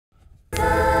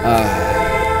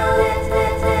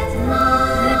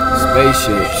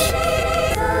Spaceships.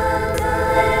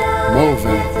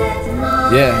 Moving,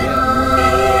 yeah.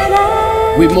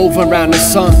 We move around the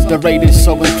sun, the rate is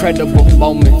so incredible.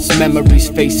 Moments, memories,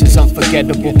 faces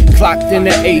unforgettable. Clocked in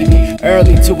at 80,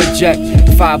 early to eject.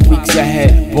 5 weeks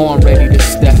ahead, born ready to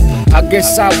step. I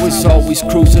guess I was always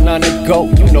cruising on the go.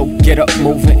 You know, get up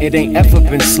moving, it ain't ever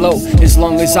been slow. As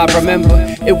long as I remember,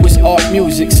 it was art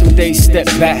music. Some days step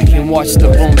back and watch the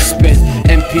room spin.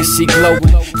 MPC glowing,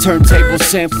 turntable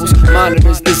samples,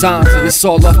 monitors, designs, and it's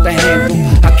all off the handle.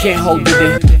 I can't hold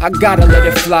it in, I gotta let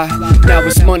it fly. Now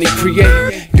it's money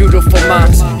create, beautiful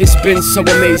minds. It's been so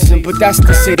amazing, but that's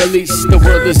to say the least. The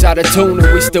world is out of tune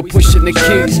and we still pushing the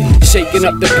keys. Shaking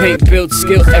up the paint, build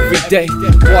skill every day.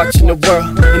 Watching the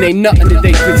world, and ain't nothing that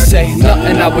they could say.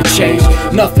 Nothing I would change,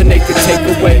 nothing they could take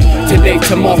away. Today,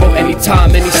 tomorrow,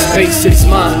 anytime, any space, it's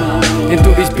mine. And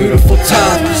through these beautiful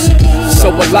times, so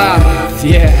alive,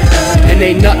 yeah. And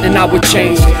ain't nothing I would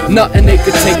change, nothing they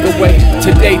could take away.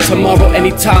 Today, tomorrow,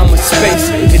 anytime or space,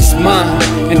 it's mine.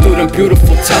 And through them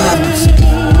beautiful times,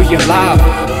 we alive.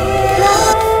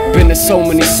 Been to so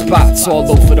many spots all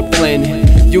over the planet.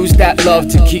 Use that love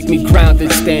to keep me grounded,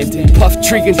 standing. Puff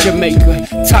tree in Jamaica,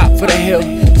 top of the hill.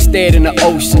 Stared in the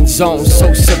ocean zone, so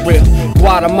surreal.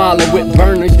 Guatemala with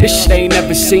burners, this shit ain't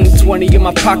never seen. 20 in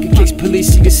my pocket case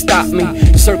police can stop me.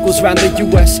 Circles round the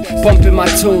US, bumping my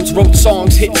tunes. Wrote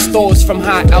songs, hit stores from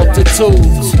high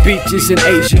altitudes. Beaches in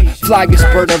Asia, flyers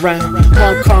bird around.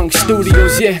 Hong Kong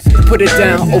studios, yeah, put it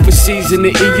down. Overseas in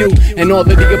the EU, and all of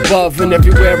the above. And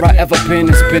everywhere I ever been,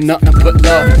 it's been nothing but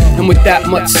love. And with that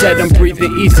much said, I'm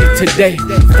breathing easy today.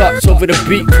 Thoughts over the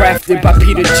beat, crafted by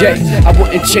Peter J. I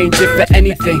wouldn't change it for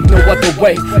anything, no other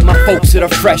way. My folks are the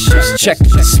freshest, check the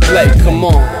display, come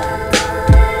on.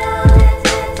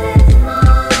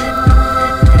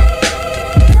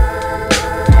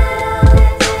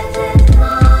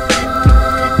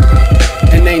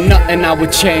 And ain't nothing I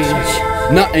would change,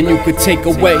 nothing you could take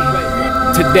away.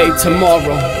 Today,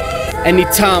 tomorrow, any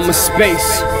time or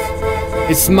space,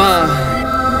 it's mine.